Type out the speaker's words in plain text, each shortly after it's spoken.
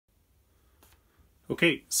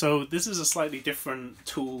Okay, so this is a slightly different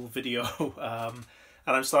tool video,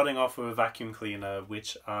 and I'm starting off with a vacuum cleaner,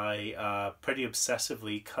 which I pretty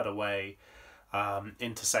obsessively cut away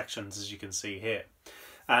into sections, as you can see here.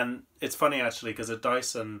 And it's funny actually, because at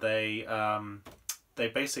Dyson they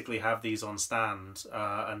basically have these on stand,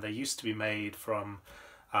 and they used to be made from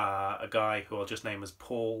a guy who I'll just name as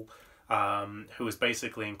Paul, who was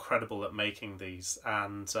basically incredible at making these.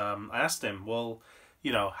 And I asked him, well,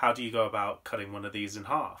 you know, how do you go about cutting one of these in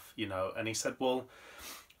half, you know? And he said, well,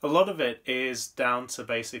 a lot of it is down to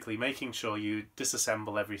basically making sure you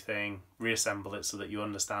disassemble everything, reassemble it so that you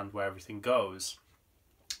understand where everything goes.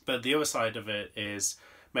 But the other side of it is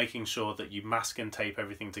making sure that you mask and tape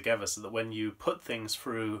everything together so that when you put things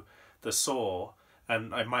through the saw,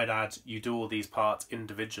 and I might add, you do all these parts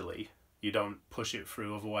individually, you don't push it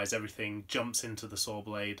through, otherwise everything jumps into the saw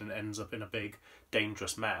blade and ends up in a big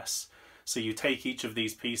dangerous mess. So you take each of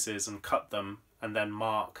these pieces and cut them and then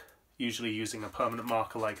mark, usually using a permanent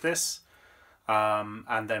marker like this,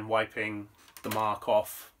 and then wiping the mark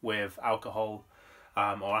off with alcohol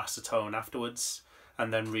or acetone afterwards,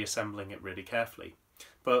 and then reassembling it really carefully.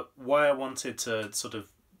 But why I wanted to sort of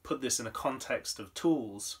put this in a context of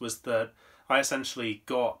tools was that I essentially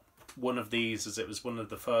got one of these as it was one of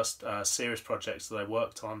the first serious projects that I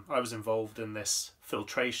worked on. I was involved in this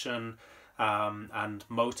filtration and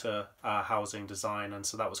motor housing design, and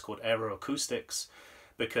so that was called aeroacoustics,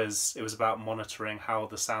 because it was about monitoring how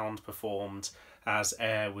the sound performed as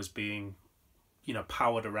air was being, you know,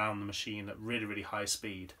 powered around the machine at really, really high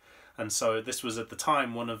speed. And so this was at the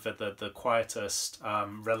time one of the quietest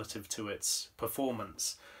relative to its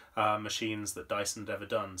performance machines that Dyson had ever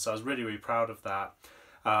done. So I was really, really proud of that,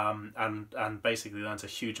 and basically learned a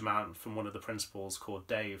huge amount from one of the principals called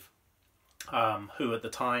Dave, who at the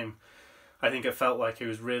time, I think it felt like he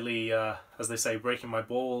was really, as they say, breaking my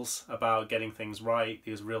balls about getting things right. He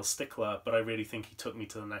was a real stickler, but I really think he took me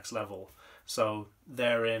to the next level. So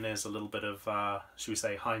therein is a little bit of, should we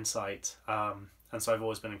say, hindsight. And so I've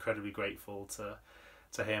always been incredibly grateful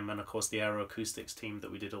to him, and of course the aeroacoustics team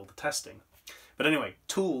that we did all the testing. But anyway,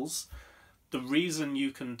 tools, the reason you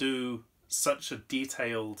can do such a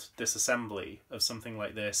detailed disassembly of something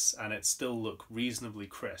like this and it still look reasonably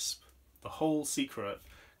crisp, the whole secret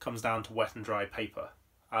comes down to wet and dry paper.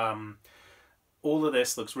 All of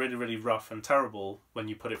this looks really, really rough and terrible when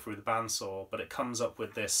you put it through the bandsaw, but it comes up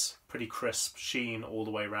with this pretty crisp sheen all the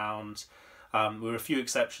way around. With a few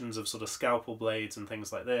exceptions of sort of scalpel blades and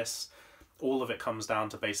things like this, all of it comes down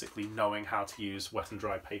to basically knowing how to use wet and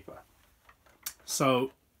dry paper.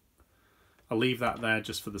 So I'll leave that there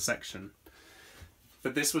just for the section.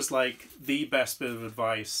 But this was like the best bit of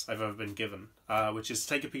advice I've ever been given, which is to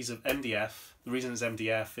take a piece of MDF. The reason it's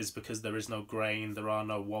MDF is because there is no grain, there are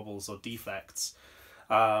no wobbles or defects,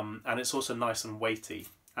 and it's also nice and weighty.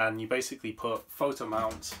 And you basically put photo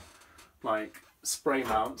mount, like spray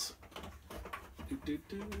mount,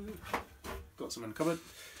 got some in the cupboard,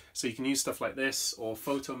 so you can use stuff like this, or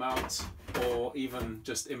photo mount, or even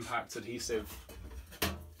just impact adhesive,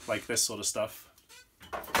 like this sort of stuff.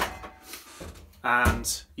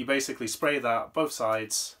 And you basically spray that both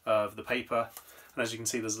sides of the paper, and as you can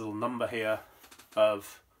see there's a little number here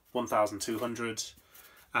of 1200,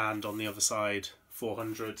 and on the other side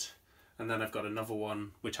 400, and then I've got another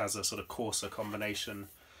one which has a sort of coarser combination,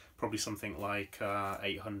 probably something like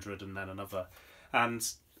 800, and then another. And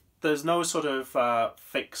there's no sort of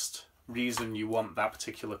fixed reason you want that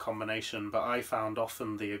particular combination, but I found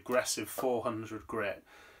often the aggressive 400 grit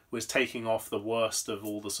was taking off the worst of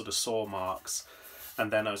all the sort of saw marks,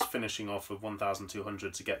 and then I was finishing off with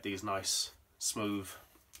 1200 to get these nice smooth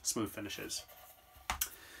finishes.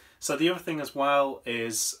 So the other thing as well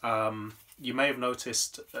is, you may have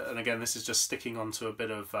noticed, and again this is just sticking onto a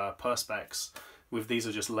bit of Perspex, with these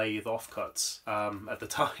are just lathe offcuts. At the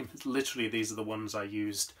time, literally these are the ones I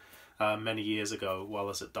used many years ago while I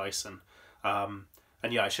was at Dyson. And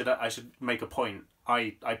yeah, I should make a point.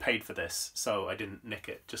 I paid for this, so I didn't nick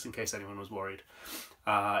it, just in case anyone was worried,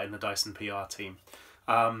 in the Dyson PR team.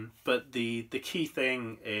 But the key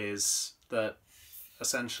thing is that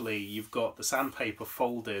essentially you've got the sandpaper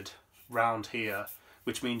folded round here,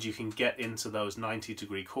 which means you can get into those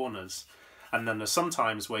 90-degree corners. And then there's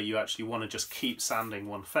sometimes where you actually want to just keep sanding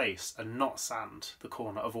one face and not sand the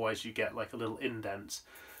corner, otherwise you get like a little indent.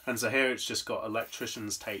 And so here it's just got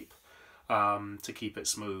electrician's tape to keep it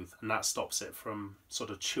smooth, and that stops it from sort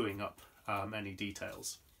of chewing up any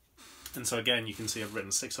details. And so again, you can see I've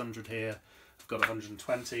written 600 here, I've got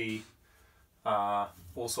 120,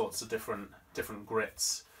 all sorts of different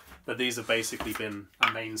grits. But these have basically been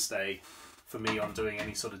a mainstay for me on doing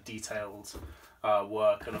any sort of detailed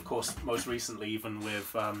work, and of course most recently even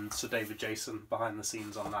with Sir David Jason behind the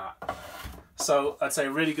scenes on that. So I'd say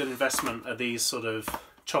a really good investment are these sort of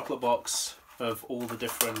chocolate box of all the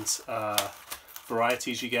different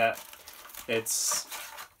varieties you get. It's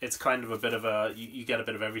kind of a bit of a, you get a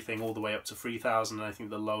bit of everything all the way up to 3,000, and I think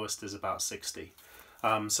the lowest is about 60.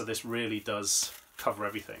 So this really does cover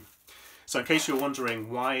everything. So in case you're wondering,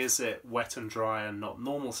 why is it wet and dry and not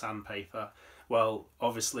normal sandpaper? Well,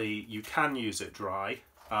 obviously you can use it dry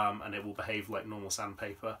and it will behave like normal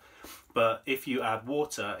sandpaper. But if you add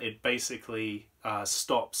water, it basically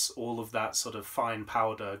stops all of that sort of fine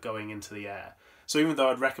powder going into the air. So even though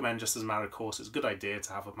I'd recommend, just as a matter of course, it's a good idea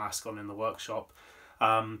to have a mask on in the workshop,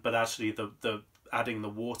 but actually the adding the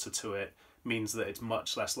water to it means that it's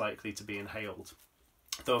much less likely to be inhaled.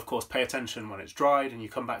 Though of course pay attention when it's dried and you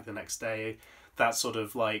come back the next day, that sort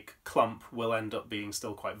of like clump will end up being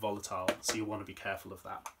still quite volatile, so you want to be careful of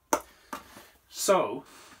that. So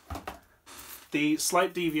the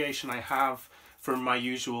slight deviation I have from my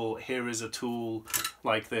usual here is a tool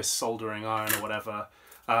like this soldering iron or whatever,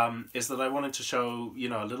 is that I wanted to show, you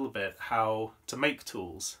know, a little bit how to make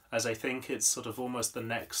tools, as I think it's sort of almost the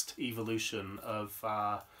next evolution of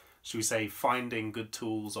should we say finding good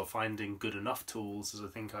tools or finding good enough tools, as I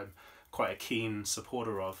think I'm quite a keen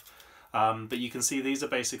supporter of. But you can see these are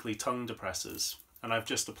basically tongue depressors, and I've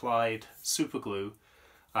just applied super glue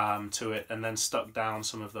to it and then stuck down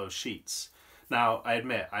some of those sheets. Now I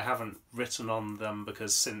admit I haven't written on them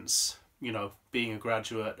because since, you know, being a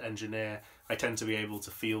graduate engineer, I tend to be able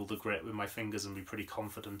to feel the grit with my fingers and be pretty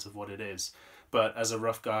confident of what it is. But as a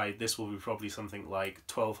rough guide, this will be probably something like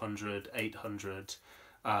 1200, 800,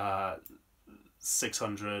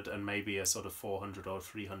 600 and maybe a sort of 400 or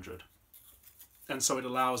 300. And so it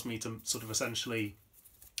allows me to sort of essentially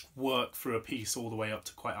work through a piece all the way up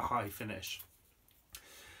to quite a high finish.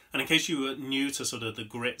 And in case you were new to sort of the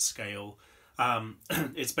grit scale,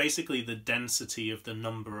 it's basically the density of the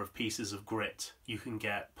number of pieces of grit you can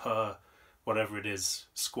get per whatever it is,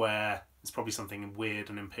 square. It's probably something weird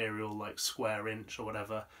and imperial like square inch or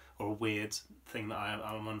whatever, or a weird thing that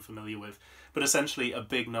I'm unfamiliar with. But essentially a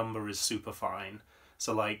big number is super fine.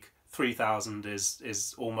 So like 3,000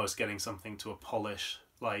 is almost getting something to a polish,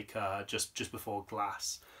 like just before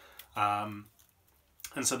glass. And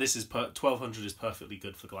so this is 1200 is perfectly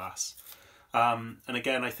good for glass. And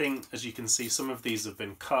again, I think, as you can see, some of these have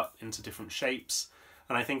been cut into different shapes.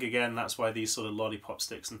 And I think, again, that's why these sort of lollipop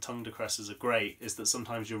sticks and tongue depressors are great, is that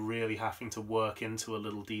sometimes you're really having to work into a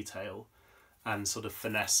little detail and sort of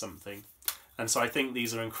finesse something. And so I think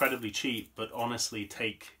these are incredibly cheap, but honestly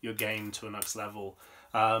take your game to a next level.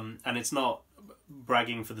 And it's not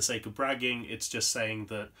bragging for the sake of bragging, it's just saying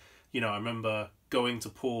that, you know, I remember going to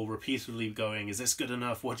Paul repeatedly going, is this good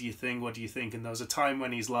enough? What do you think? What do you think? And there was a time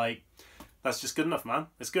when he's like, that's just good enough, man.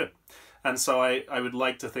 It's good. And so I would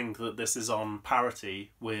like to think that this is on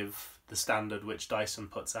parity with the standard which Dyson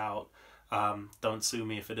puts out. Don't sue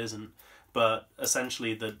me if it isn't. But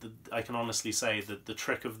essentially, I can honestly say that the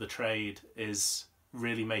trick of the trade is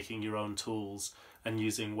really making your own tools and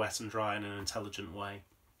using wet and dry in an intelligent way.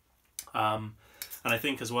 And I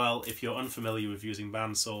think as well, if you're unfamiliar with using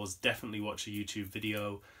bandsaws, definitely watch a YouTube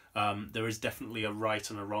video. There is definitely a right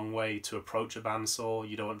and a wrong way to approach a bandsaw.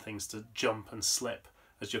 You don't want things to jump and slip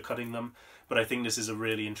as you're cutting them. But I think this is a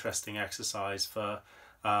really interesting exercise for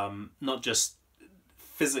not just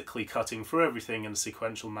physically cutting through everything in a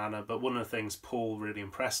sequential manner, but one of the things Paul really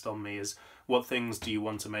impressed on me is what things do you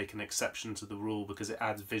want to make an exception to the rule, because it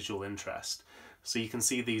adds visual interest. So you can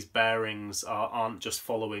see these bearings aren't just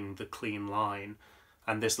following the clean line,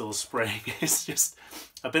 and this little spring is just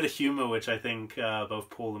a bit of humour which I think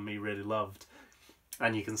both Paul and me really loved.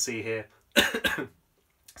 And you can see here,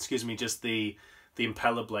 excuse me, just the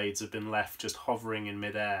impeller blades have been left just hovering in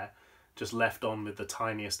midair, just left on with the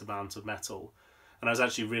tiniest amount of metal. And I was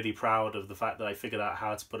actually really proud of the fact that I figured out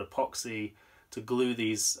how to put epoxy to glue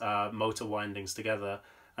these motor windings together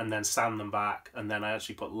and then sand them back, and then I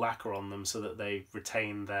actually put lacquer on them so that they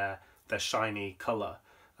retain their shiny colour.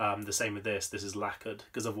 The same with this is lacquered,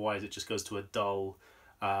 because otherwise it just goes to a dull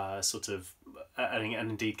sort of,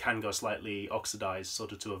 and indeed can go slightly oxidised,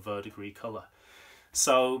 sort of to a verdigris colour.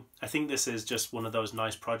 So I think this is just one of those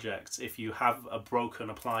nice projects. If you have a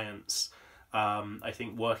broken appliance, I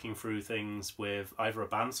think working through things with either a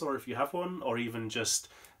bandsaw if you have one, or even just,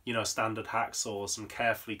 you know, standard hacksaws and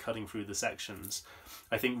carefully cutting through the sections,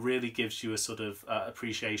 I think really gives you a sort of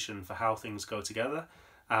appreciation for how things go together,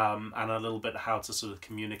 and a little bit how to sort of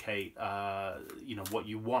communicate, you know, what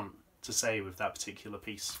you want to say with that particular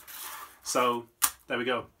piece. So there we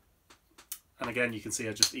go. And again, you can see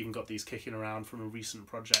I just even got these kicking around from a recent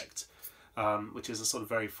project. which is a sort of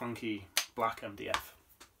very funky black MDF.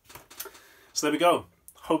 So there we go.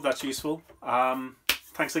 Hope that's useful.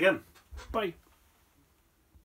 Thanks again. Bye.